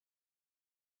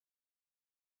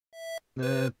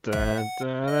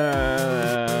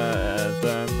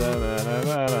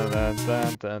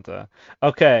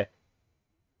Okay.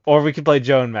 Or we could play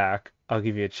Joan Mac. I'll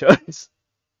give you a choice.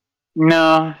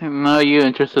 No, you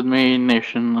interested me in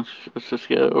Nation. Let's just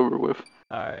get it over with.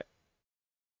 Alright.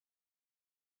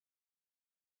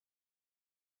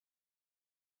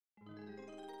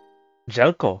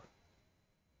 Jelko.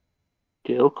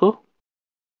 Jelko?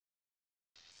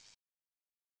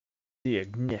 The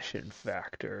ignition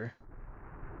factor.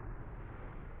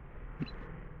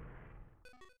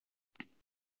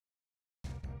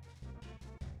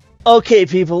 Okay,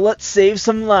 people, let's save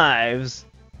some lives.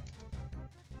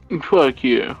 Fuck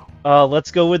you.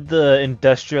 Let's go with the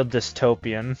industrial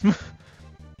dystopian.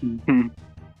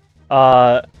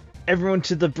 Everyone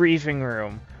to the briefing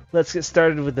room. Let's get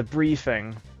started with the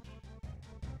briefing.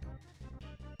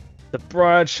 The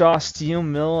Bradshaw steel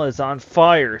mill is on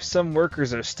fire. Some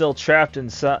workers are still trapped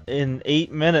in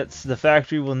 8 minutes. The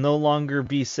factory will no longer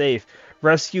be safe.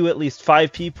 Rescue at least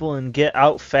 5 people and get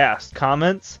out fast.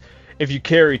 Comments? If you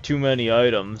carry too many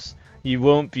items, you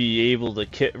won't be able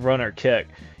to run or kick.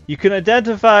 You can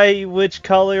identify which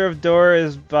color of door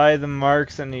is by the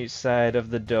marks on each side of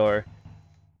the door.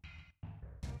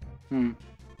 You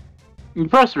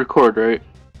pressed record, right?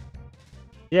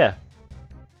 Yeah.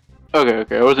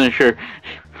 Okay, I wasn't sure.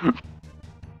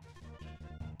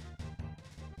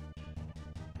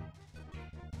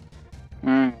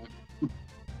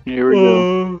 Here we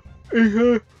go.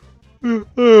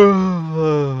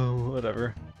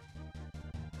 Whatever.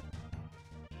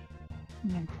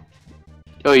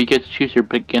 Oh, you get to choose your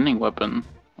beginning weapon.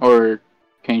 Or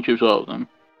can you choose all of them?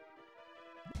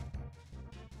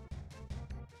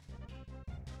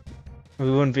 We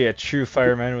wouldn't be a true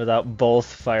fireman without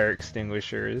both fire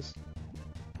extinguishers.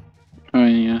 Oh,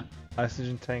 yeah.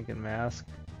 Oxygen tank and mask.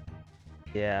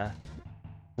 Yeah.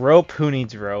 Rope? Who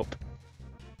needs rope?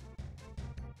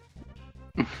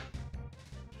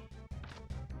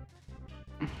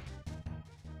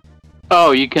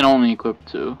 Oh, you can only equip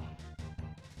 2.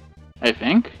 I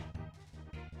think?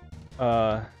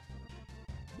 I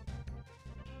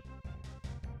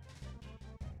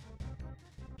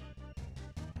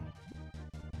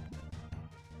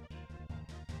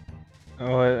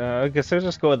guess I'll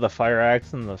just go with the fire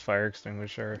axe and the fire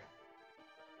extinguisher.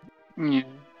 Yeah.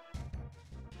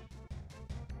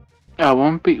 I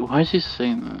won't be. Why is he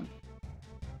saying that?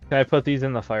 Can I put these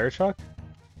in the fire truck?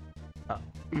 Oh.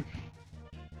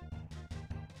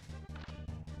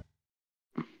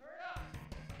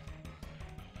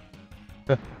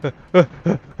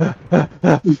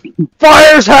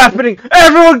 Fire's happening!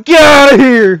 Everyone get out of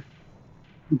here!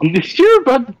 You're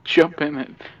about to jump in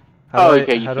it. How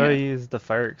do I use the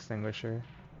fire extinguisher?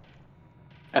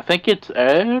 I think it's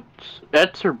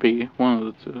X or B, one of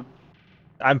the two.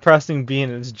 I'm pressing B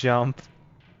and it's jump.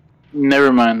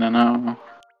 Never mind then, I don't know.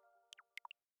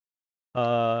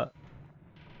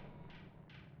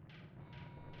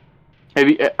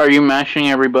 Are you mashing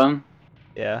every button?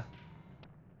 Yeah.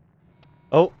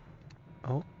 Oh.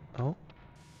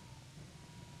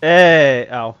 Hey!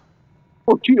 Ow.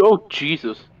 Oh,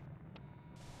 Jesus.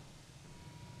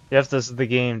 Yes, this is the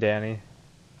game, Danny.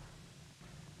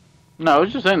 No, I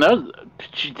was just saying,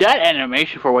 that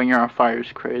animation for when you're on fire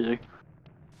is crazy.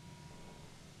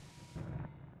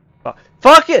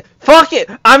 Fuck it! Fuck it!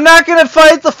 I'm not gonna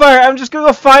fight the fire! I'm just gonna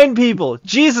go find people!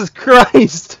 Jesus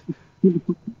Christ!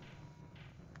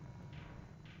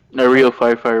 A real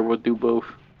firefighter would do both.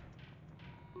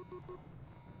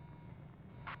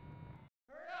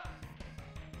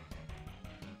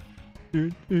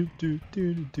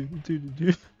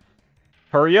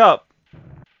 Hurry up!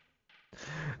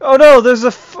 Oh no, there's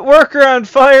a worker on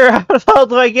fire! How the hell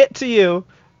do I get to you?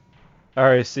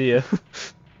 Alright, see ya.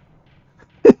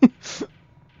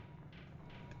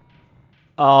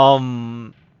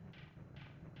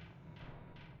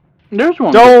 There's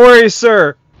one. Don't worry,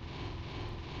 sir!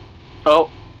 Oh.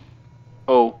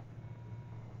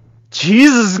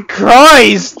 Jesus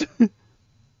Christ!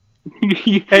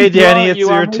 Hey Danny, it's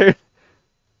your turn.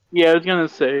 Yeah, I was gonna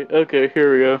say. Okay,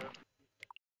 here we go.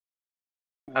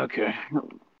 Okay.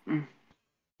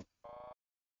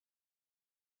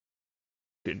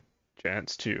 Good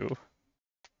chance too.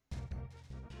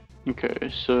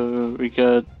 Okay, so we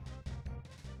got.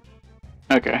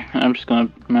 Okay, I'm just gonna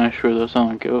mash through this. I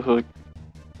don't give a fuck.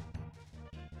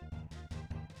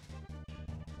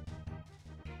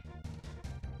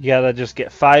 You gotta just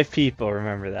get 5 people,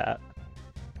 remember that.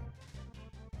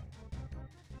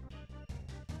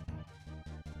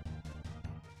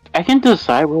 I can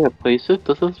decide where to place it.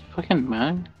 Does this fucking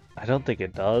matter? I don't think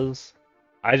it does.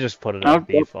 I just put it on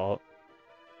default.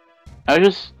 I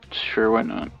just sure, why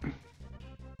not?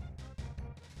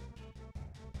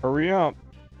 Hurry up.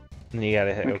 And you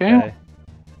gotta hit Okay. OK. Hit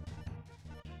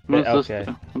What's OK.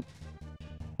 this?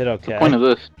 Hit What's OK. the point of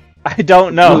this? I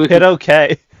don't know. Hit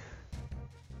OK.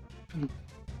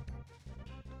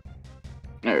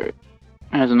 Alright.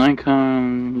 As an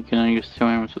icon, you can only use 2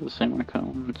 items with the same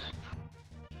icons.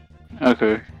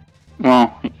 Okay.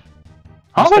 Well,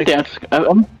 how about that?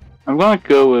 I'm gonna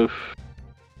go with.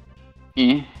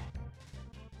 Yeah.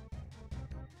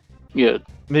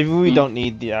 Maybe we don't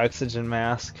need the oxygen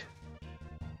mask.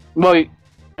 Well,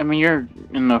 I mean, you're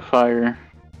in the fire.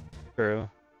 True.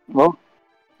 Well,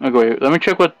 okay, wait, let me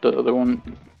check what the other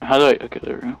one. How do I? Okay,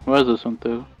 there we go. What does this one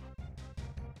do?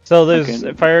 So there's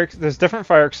Okay. there's different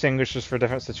fire extinguishers for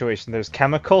different situations. There's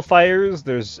chemical fires,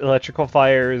 there's electrical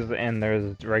fires, and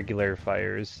there's regular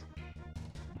fires.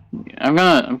 I'm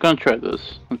gonna try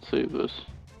this. Let's see this.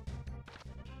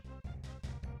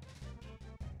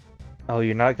 Oh,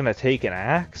 you're not gonna take an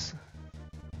axe?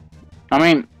 I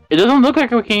mean, it doesn't look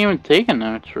like we can even take an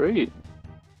axe, right?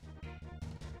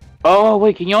 Oh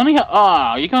wait, can you only have?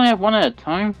 Ah, you can only have one at a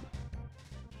time.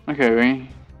 Okay, right.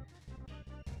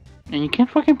 And you can't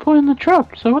fucking put it in the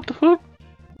truck. So what the fuck?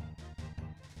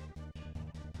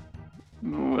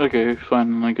 Okay,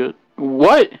 fine. I get.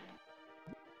 What?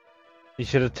 You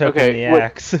should have taken Okay, the what?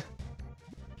 axe.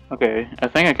 Okay, I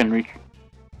think I can reach.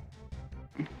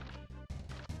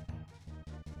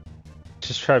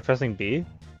 Just try pressing B.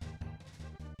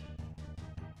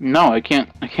 No, I can't.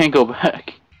 I can't go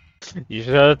back. You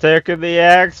should have taken the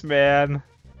axe, man.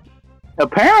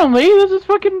 Apparently, this is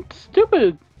fucking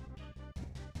stupid.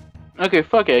 Okay,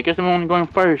 fuck it. I guess I'm only going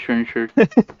fire extinguisher.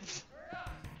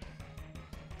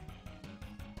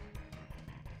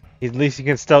 At least you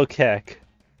can still kick.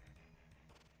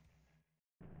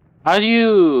 How do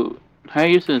you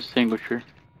use the extinguisher?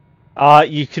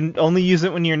 You can only use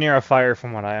it when you're near a fire,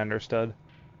 from what I understood.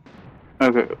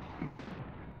 Okay.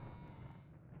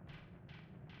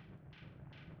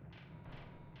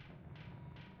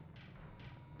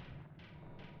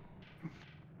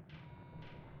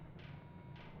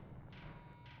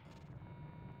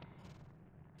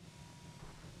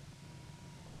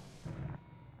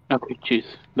 Okay, jeez.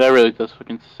 That really does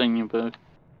fucking sing you back.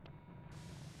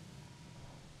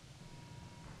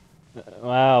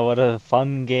 Wow, what a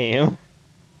fun game.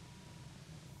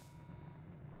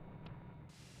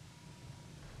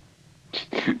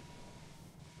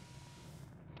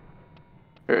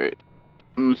 Alright.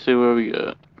 Let's see where we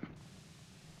got.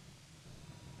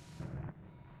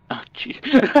 Oh,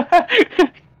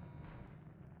 jeez.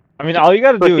 I mean, all you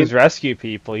gotta do is rescue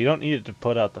people. You don't need to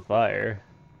put out the fire.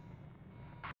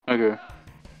 Okay.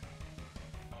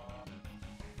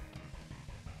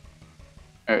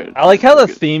 Alright. I like how the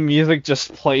theme music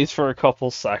just plays for a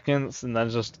couple seconds and then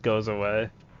just goes away.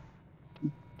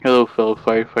 Hello, fellow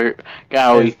firefighter.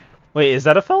 Golly. Wait, is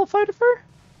that a fellow fighter?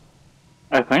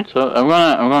 I think so. I'm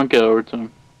gonna get over to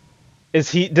him. Does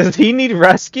he need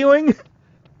rescuing?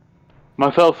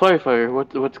 My fellow firefighter,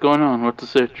 what's going on? What's the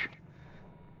sitch?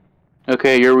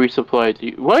 Okay, you're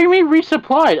resupplied. What do you mean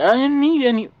resupplied? I didn't need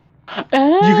any.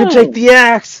 Oh. You can take the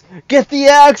axe! Get the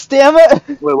axe, damn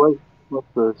it! Wait, what's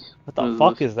this? What the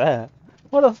fuck is that?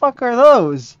 What the fuck are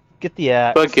those? Get the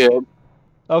axe. Fuck it.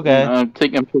 Okay. I'm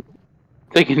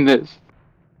taking this.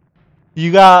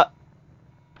 You got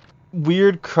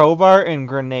weird crowbar and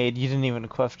grenade. You didn't even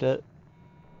equip it.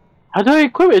 How do I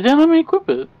equip it? It didn't let me equip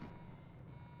it.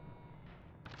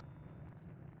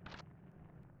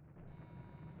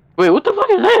 Wait, what the fuck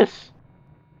is this?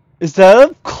 Is that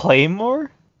a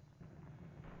claymore?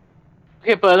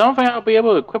 Okay, but I don't think I'll be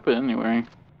able to equip it anyway.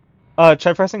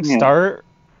 Try pressing start.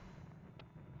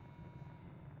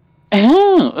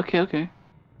 Oh, okay.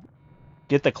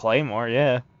 Get the claymore,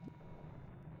 yeah.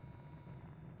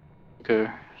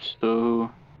 Okay, so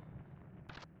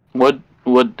what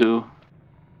do?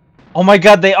 Oh my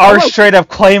god, they are straight up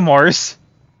claymores.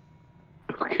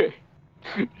 Okay,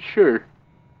 sure.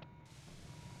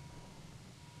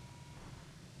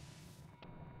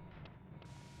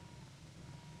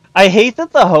 I hate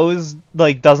that the hose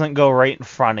like doesn't go right in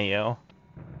front of you.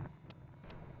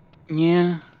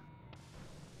 Yeah.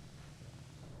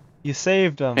 You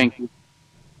saved them. Thank you.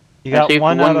 You got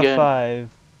 1 out of 5.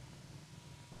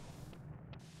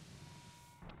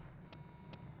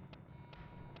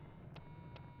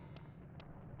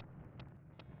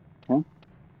 Huh?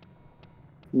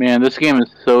 Man, this game is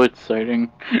so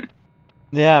exciting.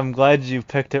 Yeah, I'm glad you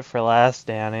picked it for last,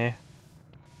 Danny.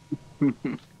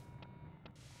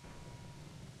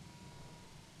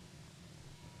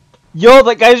 Yo,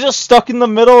 that guy's just stuck in the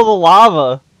middle of the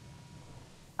lava.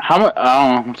 How much? I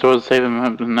don't know. I'm supposed to save him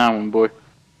in that one, boy.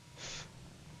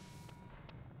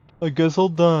 I guess I'll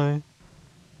die.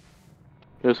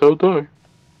 Guess I'll die.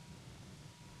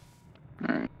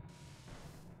 Alright.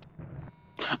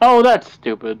 Oh, that's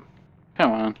stupid.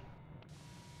 Come on.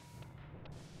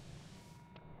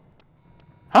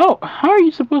 How are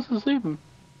you supposed to save him?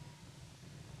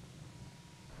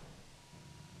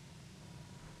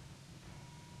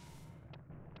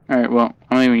 Alright, well,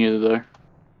 I'm leaving you there.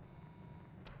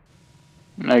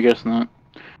 I guess not.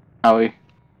 Howie.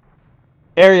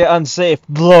 Area unsafe.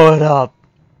 Blow it up.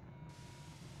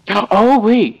 Oh,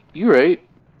 wait. You're right.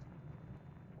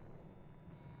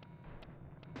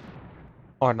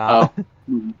 Or not.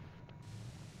 Oh.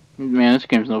 Man, this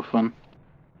game's no fun.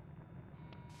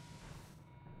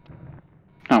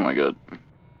 Oh my god.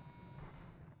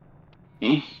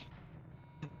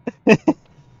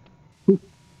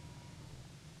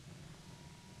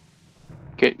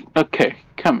 Okay,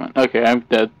 come on. Okay, I'm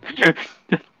dead.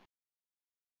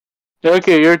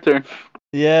 Okay, your turn.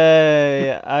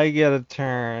 Yay, I get a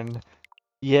turn.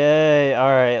 Yay,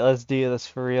 alright, let's do this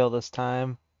for real this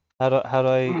time. How do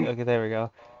I, okay, there we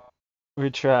go.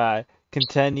 Retry.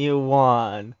 Continue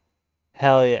 1.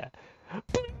 Hell yeah.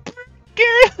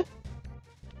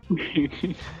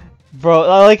 Bro,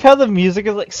 I like how the music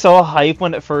is like so hype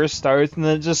when it first starts and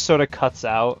then it just sort of cuts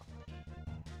out.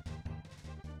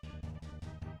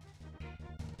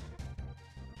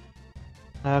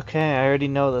 Okay, I already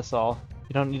know this all.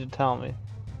 You don't need to tell me.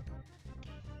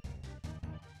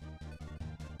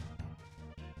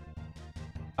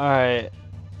 Alright.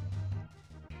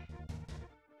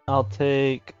 I'll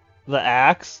take the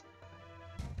axe.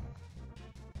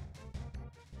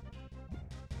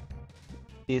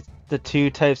 The 2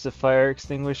 types of fire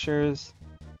extinguishers.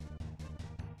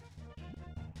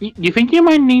 You think you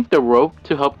might need the rope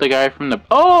to help the guy from the...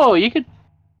 Oh, you could...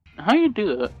 How do you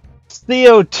do that?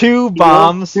 CO2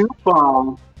 bombs! CO2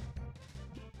 bomb.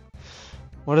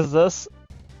 What is this?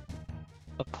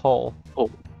 A pole. Oh.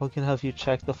 We can help you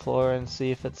check the floor and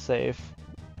see if it's safe.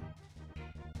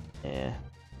 Yeah.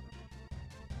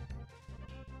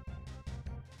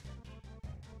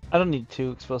 I don't need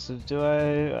 2 explosives, do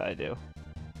I? I do.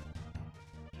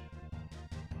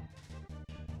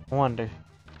 I wonder.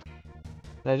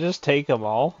 Did I just take them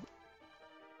all?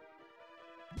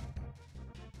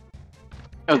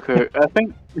 Okay, I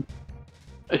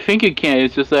think you can.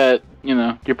 It's just that, you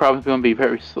know, you're probably going to be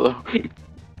very slow.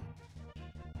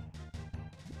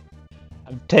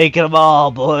 I'm taking them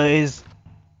all, boys.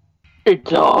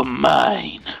 It's all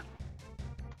mine.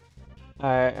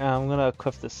 Alright, I'm gonna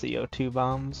equip the CO2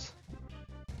 bombs.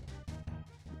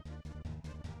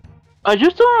 I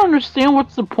just don't understand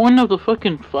what's the point of the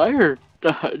fucking fire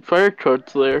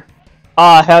trucks there.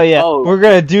 Ah, hell yeah. Oh. We're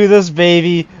gonna do this,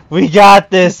 baby. We got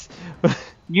this.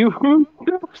 You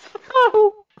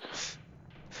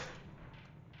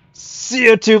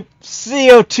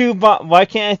CO2 bomb. Why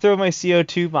can't I throw my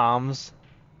CO2 bombs?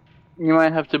 You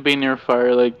might have to be near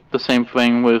fire, like the same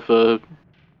thing with the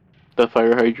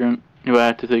fire hydrant. You might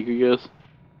have to take a guess.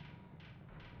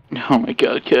 Oh my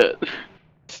god, cat.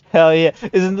 Hell yeah.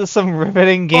 Isn't this some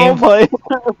riveting gameplay?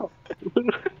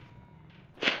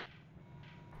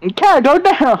 Cat, go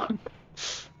down!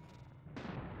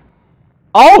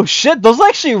 Oh shit, those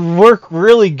actually work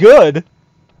really good.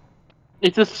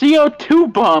 It's a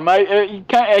CO2 bomb.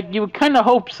 You would kind of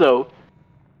hope so.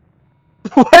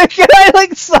 Why can I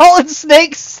like Solid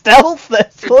Snake stealth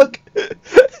this? Look.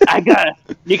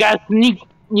 You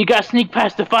gotta sneak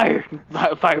past the fire.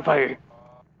 Fire.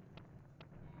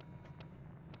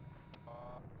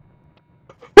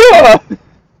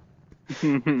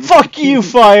 Fuck you,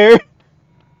 fire.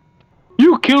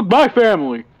 You killed my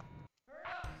family.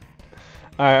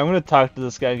 Alright, I'm gonna talk to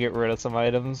this guy and get rid of some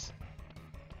items.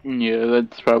 Yeah,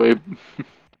 that's probably...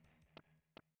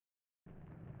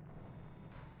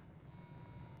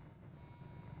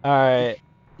 Alright,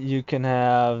 you can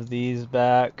have these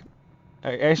back.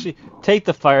 Actually, take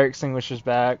the fire extinguishers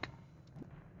back.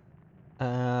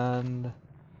 And...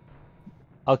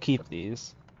 I'll keep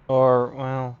these. Or,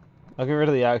 well, I'll get rid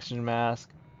of the oxygen mask.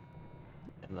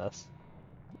 And this.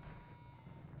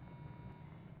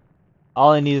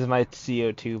 All I need is my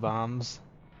CO2 bombs.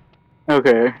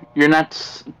 Okay, you're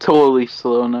not totally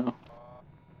slow now.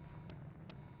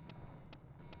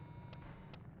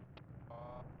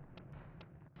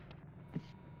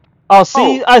 Oh,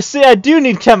 see, I do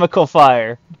need chemical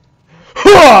fire.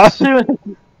 As soon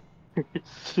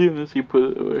as you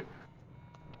put it away.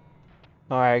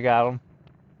 Alright, I got him.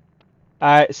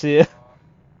 Alright, see ya.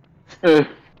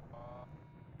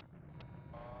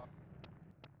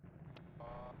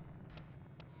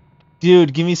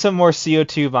 Dude, give me some more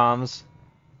CO2 bombs.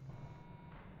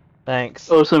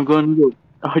 Thanks. Oh, so I'm going to go...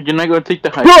 Oh, you're not going to take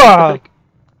the high.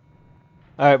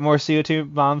 Alright, more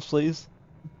CO2 bombs, please.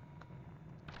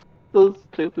 So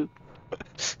stupid.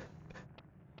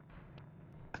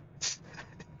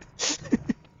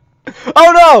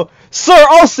 Oh no! Sir,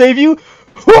 I'll save you!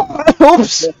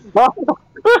 Oops!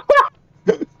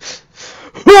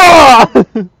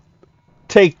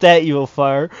 Take that, you will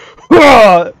fire.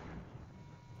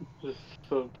 Just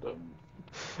so dumb.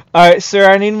 Alright, sir,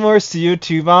 I need more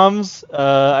CO2 bombs.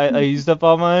 I used up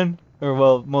all mine. Or,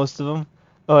 well, most of them.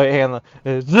 Oh, wait, hang on.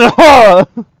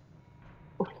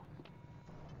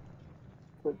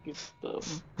 Fucking dumb.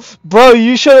 Bro,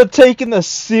 you should have taken the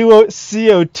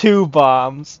CO2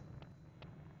 bombs.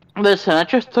 Listen, I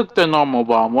just took the normal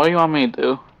bomb. What do you want me to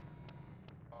do?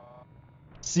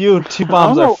 CO2 I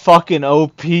bombs don't are know. fucking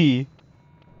OP.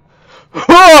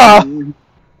 How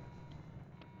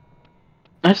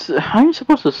are you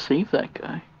supposed to save that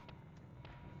guy?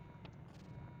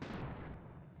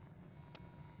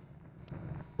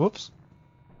 Whoops.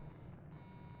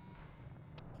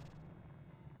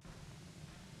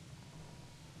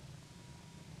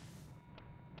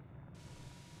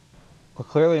 Well,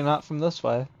 clearly not from this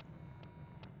way.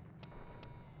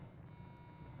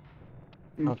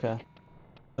 Okay.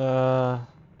 Oh,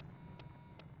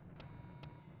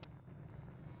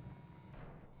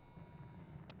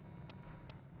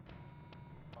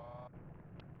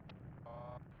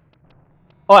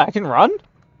 I can run?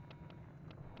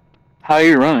 How are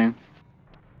you running?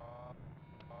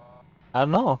 I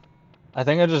don't know. I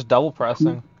think I'm just double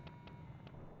pressing.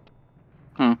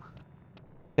 Hmm.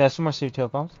 Yeah, some more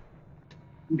CO2 bombs.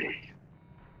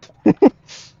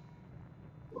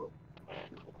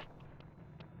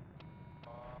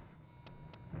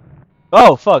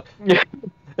 Oh, fuck. Yeah.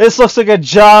 This looks like a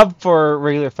job for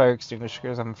regular fire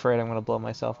extinguishers. I'm afraid I'm gonna blow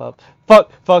myself up.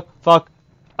 Fuck, fuck, fuck.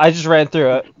 I just ran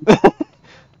through it.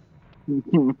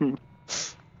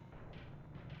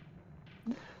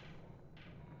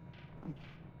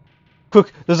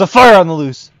 Quick, there's a fire on the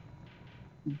loose.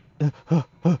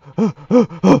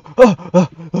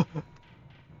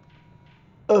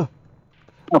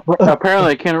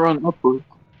 Apparently, I can't run upwards.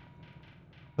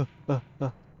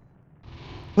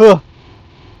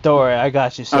 Don't worry, I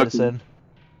got you, citizen.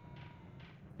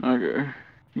 Okay,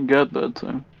 you got that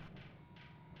time.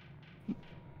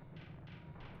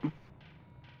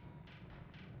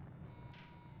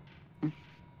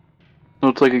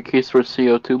 Looks like a case for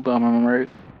CO2 bomb, am I right?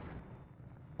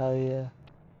 Hell yeah.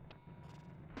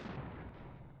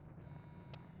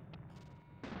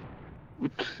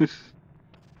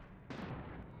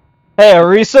 Hey, a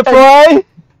resupply?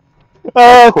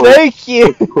 Oh, course. thank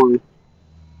you. Of course.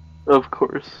 Of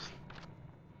course.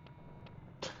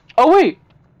 Oh wait,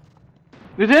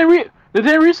 did they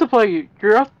resupply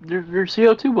your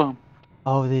CO2 bomb?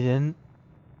 Oh, they didn't?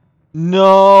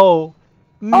 No.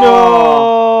 No.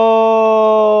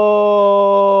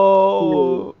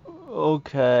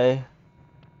 Okay.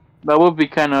 That would be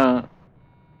kind of.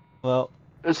 Well,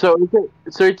 So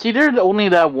it's either only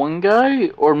that one guy,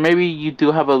 or maybe you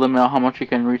do have a limit on how much you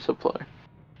can resupply.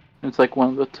 It's like one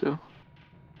of the two.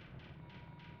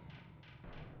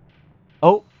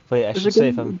 oh, wait, I Is should it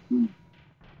save gonna- him.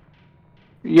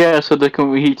 Yeah, so they can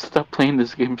we stop playing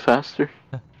this game faster.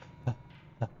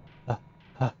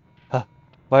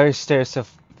 Why are your stairs so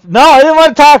No, I didn't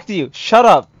want to talk to you! Shut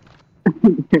up!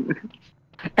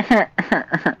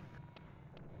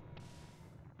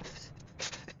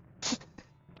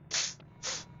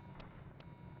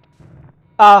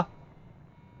 Ah.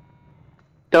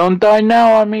 Don't die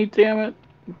now on me, damn it!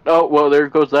 Oh well, there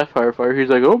goes that firefighter. He's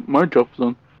like, oh, my job's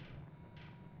done.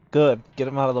 Good. Get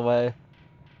him out of the way.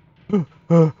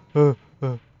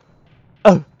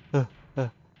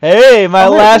 Hey, my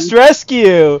last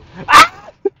rescue!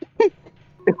 Ah!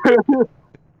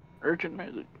 Urgent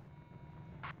magic.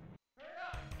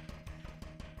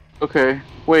 Okay,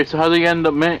 wait. So how do you end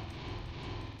the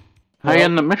How you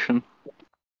end the mission?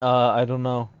 I don't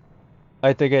know.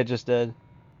 I think I just did.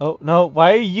 Oh, no,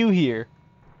 why are you here?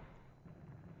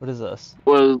 What is this?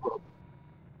 Was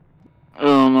I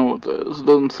don't know what that is. It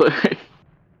doesn't say.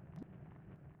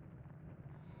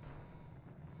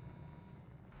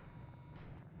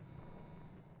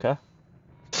 Okay.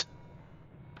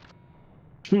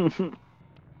 Did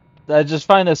I just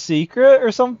find a secret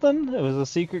or something? It was a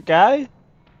secret guy?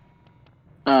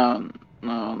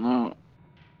 No.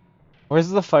 Where's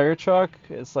the fire truck?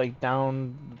 It's like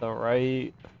down the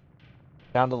right.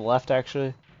 Down to the left,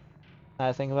 actually. Now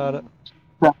I think about it.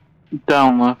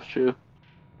 Down left, you.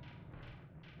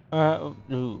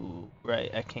 Ooh, right,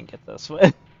 I can't get this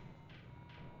way.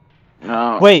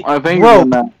 No. Wait, I think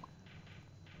rope!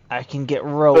 I can get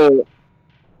rope.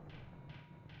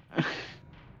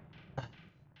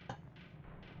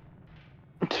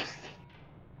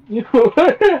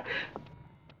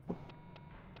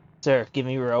 Sir, give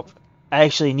me rope. I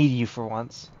actually need you for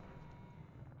once.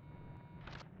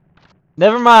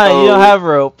 Never mind, you don't have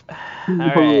rope.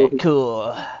 Alright,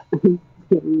 cool.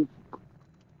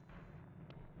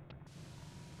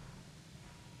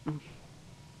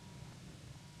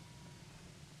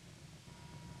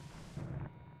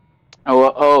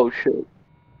 Oh shit.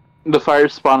 The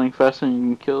fire's spawning fast and you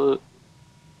can kill it.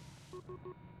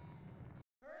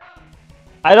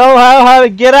 I don't know how to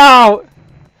get out!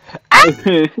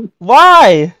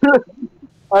 Why?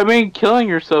 I mean, killing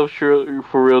yourself sure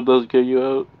for real does get you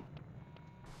out.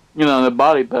 You know, in a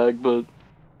body bag, but...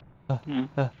 I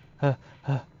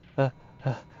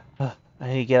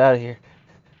need to get out of here.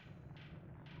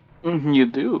 You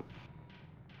do.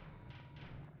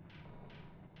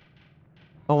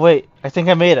 Oh wait, I think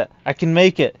I made it. I can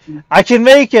make it. I can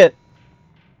make it!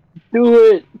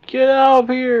 Do it! Get out of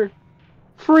here!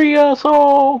 Free us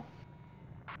all!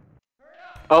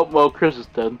 Oh, well, Chris is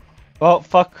dead. Well,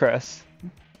 fuck Chris.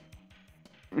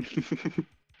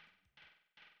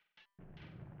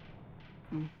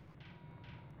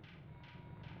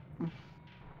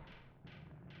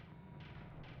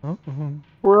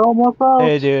 We're almost out.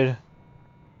 Hey, dude.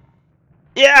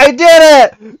 Yeah, I did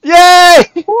it!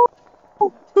 Yay!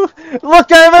 Look,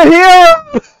 I'm a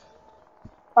hero!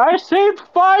 I saved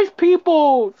 5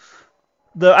 people!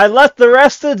 I let the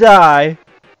rest to die.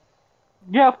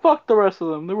 Yeah, fuck the rest of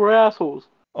them. They were assholes.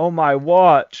 Oh my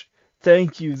watch.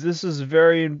 Thank you. This is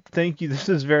very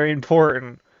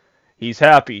important. He's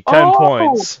happy. 10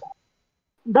 points.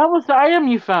 That was the item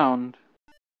you found.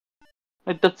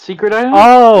 Like that secret item?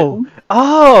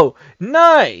 Oh,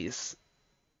 nice.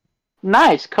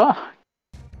 Nice, car.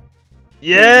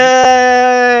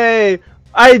 Yay!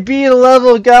 I beat a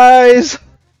level, guys.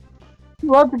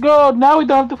 Let's go. Now we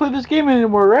don't have to play this game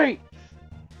anymore, right?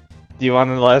 Do you want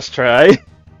the last try?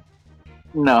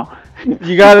 No.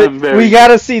 You gotta. We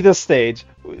gotta see this stage.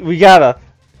 We gotta.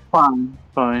 Fine.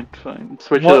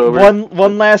 Switch it over.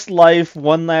 One last life.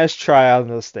 One last try on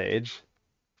this stage.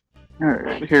 All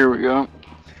right, here we go.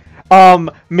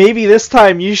 Maybe this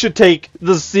time you should take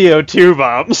the CO2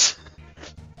 bombs.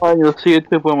 Oh, you'll see a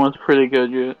tip one was pretty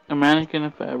good. Yeah. A mannequin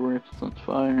of fabric, on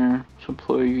fire,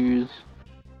 employees,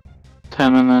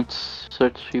 10 minutes,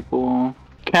 6 people,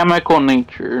 chemical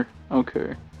nature.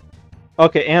 Okay.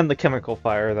 Okay, and the chemical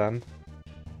fire then.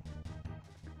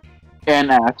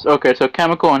 And axe. Okay, so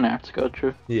chemical and axe.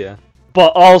 Gotcha. Yeah.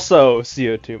 But also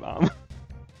CO2 bomb.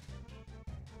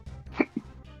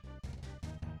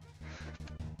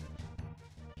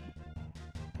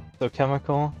 So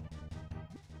chemical,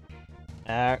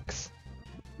 axe,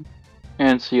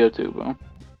 and CO2 bomb.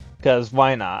 Because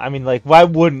why not? I mean, like, why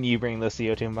wouldn't you bring the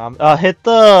CO2 bomb? Hit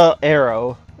the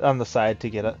arrow on the side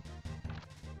to get it.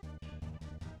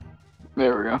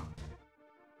 There we go.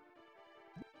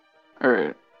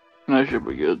 Alright. That should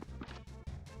be good.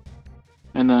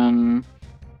 And then...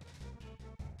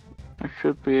 I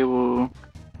should be able...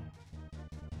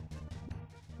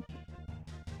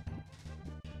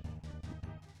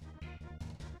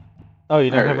 Oh, you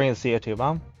didn't bring the CO2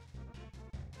 bomb?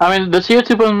 I mean, the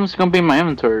CO2 bomb is gonna be in my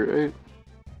inventory, right?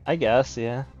 I guess,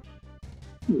 yeah.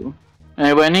 Yeah.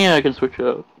 Anyway, I need I can switch it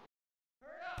up.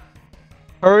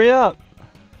 Hurry up!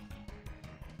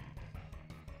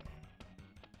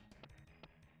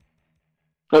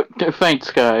 Oh,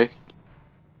 thanks, guy.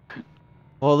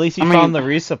 Well, at least you found the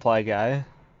resupply guy.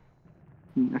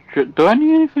 Do I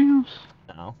need anything else?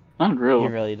 No. Not really. You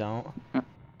really don't.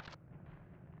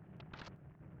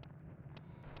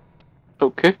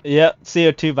 Okay. Yep,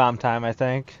 CO2 bomb time, I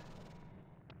think.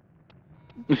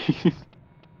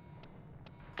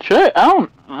 Should I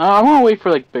don't. I want to wait for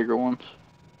like bigger ones.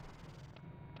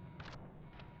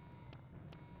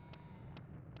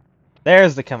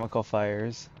 There's the chemical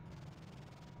fires.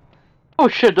 Oh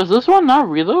shit! Does this one not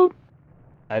reload?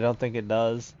 I don't think it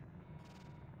does.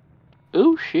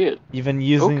 Oh shit! You've been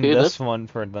using this one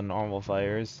for the normal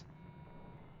fires.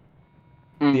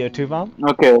 CO2 bomb?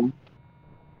 Okay.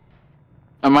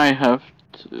 I might have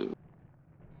to.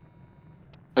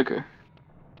 Okay.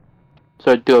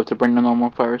 So I do have to bring the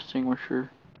normal fire extinguisher.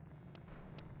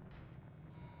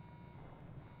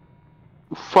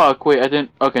 Fuck, wait, I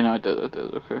didn't. Okay, no, I did,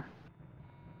 okay.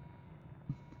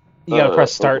 You gotta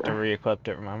press start to re-equip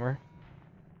it, remember?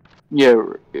 Yeah,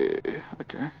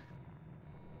 okay.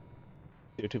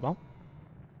 CO2 bomb?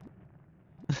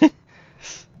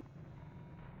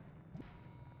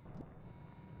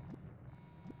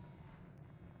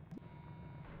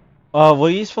 What are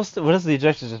you supposed to? What is the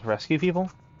objective? Just rescue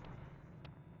people?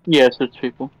 Yes, it's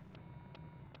people.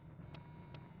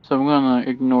 So I'm gonna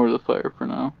ignore the fire for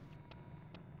now.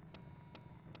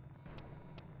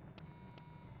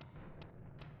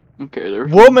 Okay,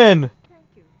 there's Woman!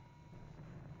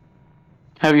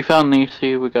 Have you found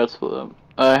Nisi? We got split up.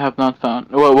 I have not found.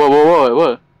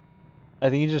 What? I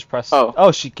think you just pressed. Oh.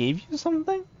 Oh, she gave you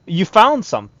something? You found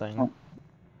something.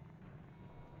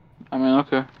 I mean,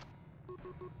 okay.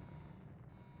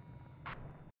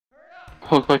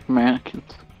 Look like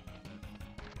mannequins.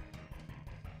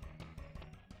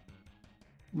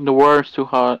 The water's too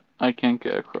hot. I can't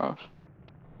get across.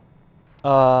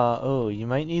 Oh, you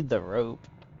might need the rope.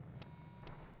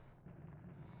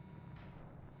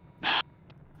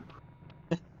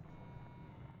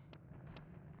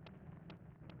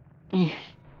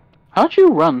 How'd you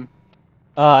run?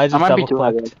 I I just might be double too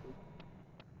heavy. clicked.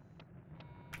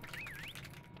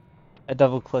 I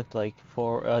double clicked like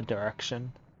for a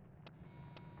direction.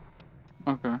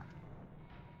 Okay.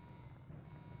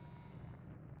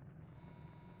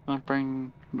 I'll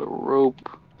bring the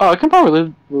rope. Oh, I can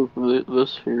probably leave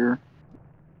this here.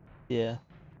 Yeah.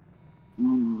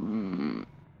 Mm.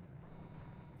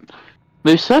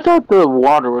 They said that the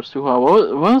water was too hot.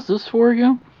 What was this for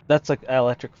again? That's like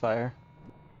electric fire.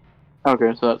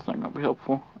 Okay, so that's not gonna be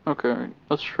helpful. Okay,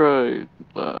 let's try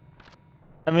that.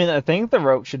 I mean, I think the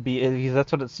rope should be, because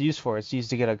that's what it's used for. It's used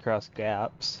to get across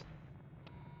gaps.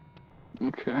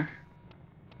 Okay.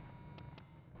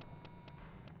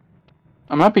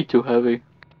 I might be too heavy.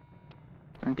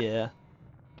 Yeah.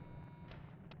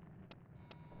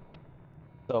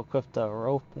 So equip the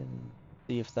rope and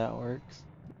see if that works.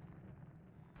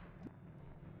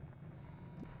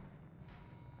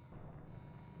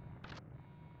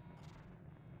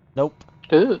 Nope.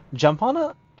 Did it? Jump on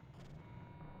it?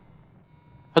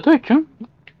 I think I can.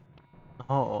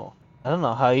 Oh. I don't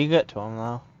know how you get to him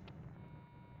though.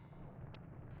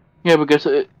 Yeah, because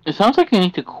it sounds like you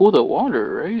need to cool the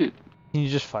water, right? Can you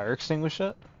just fire extinguish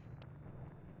it?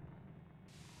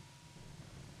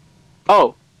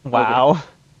 Oh. Wow.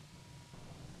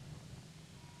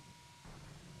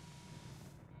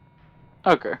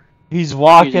 Okay. He's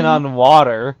walking Easy. on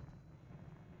water.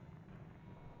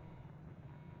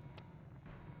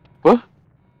 What?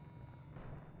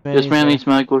 Man, This he's man like, needs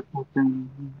medical attention.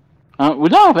 We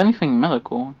don't have anything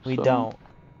medical. we So. don't.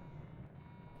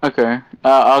 Okay.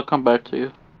 I'll come back to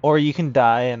you. Or you can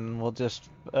die and we'll just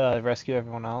rescue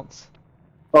everyone else.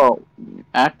 Oh.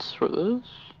 Axe for this?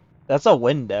 That's a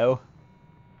window.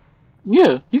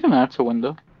 Yeah, you can axe a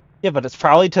window. Yeah, but it's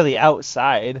probably to the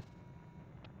outside.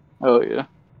 Oh, yeah.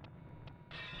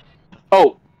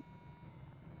 Oh.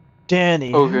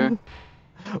 Danny. Okay.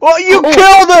 Oh, you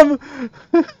killed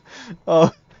him!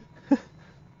 Oh.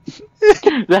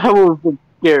 That was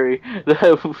scary.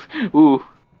 That was, ooh.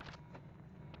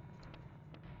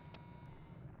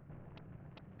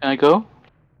 Can I go?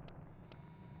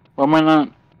 Why am I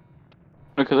not?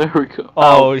 Okay, there we go.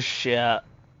 Oh, shit.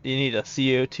 You need a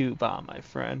CO2 bomb, my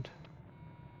friend.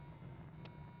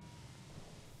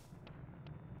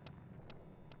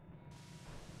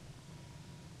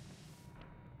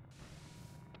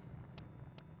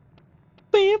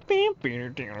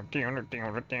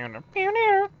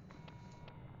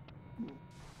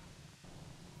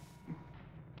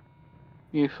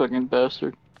 You fucking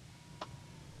bastard.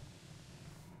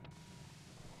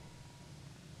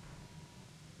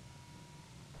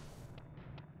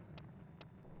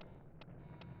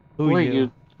 Who Wait, you?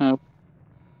 you have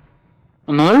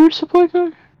another resupply guy?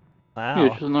 Yeah, Wow.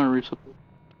 just another resupply.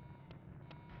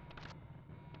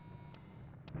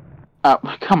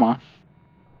 Ah, come on.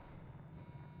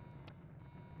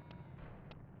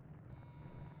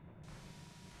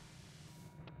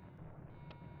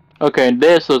 Okay,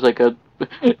 this looks like a.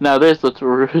 Now this looks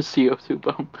like a CO2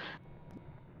 bomb.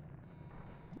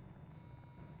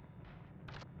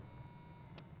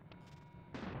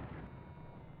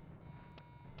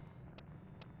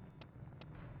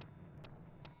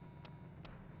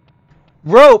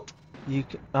 Rope! You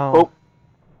can, Oh.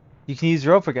 you can use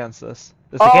rope against this.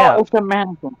 It's a Oh, gap. it's a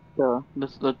mannequin. Yeah,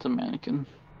 that's a mannequin.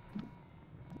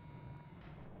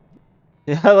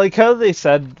 Yeah, I like how they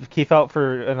said keep out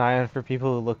for an eye out for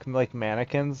people who look like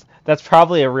mannequins. That's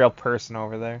probably a real person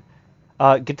over there.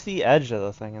 Get to the edge of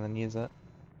the thing and then use it.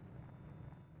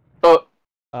 Oh.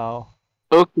 Oh.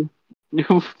 Okay.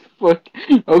 Fuck.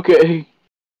 Okay.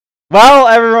 Well,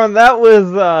 everyone, that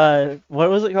was what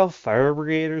was it called? Fire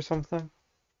brigade or something?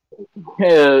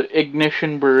 Yeah,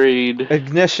 ignition braid.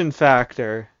 Ignition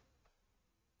factor.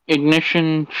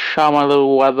 Ignition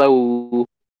shamalu.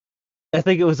 I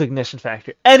think it was ignition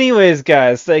factor. Anyways,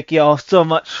 guys, thank you all so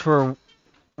much for.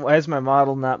 Why is my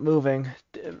model not moving?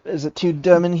 Is it too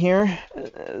dim in here?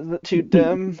 Is it too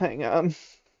dim? Hang on.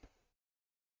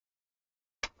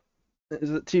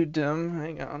 Is it too dim?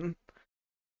 Hang on.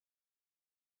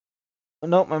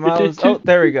 Nope, my It mouse. did Oh, too.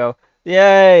 there we go.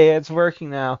 Yay, it's working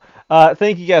now.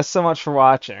 Thank you guys so much for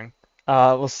watching.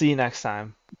 We'll see you next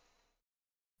time.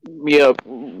 Yep.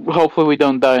 Hopefully we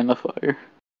don't die in the fire.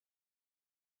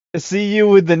 See you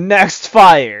with the next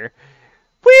fire.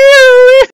 Woo!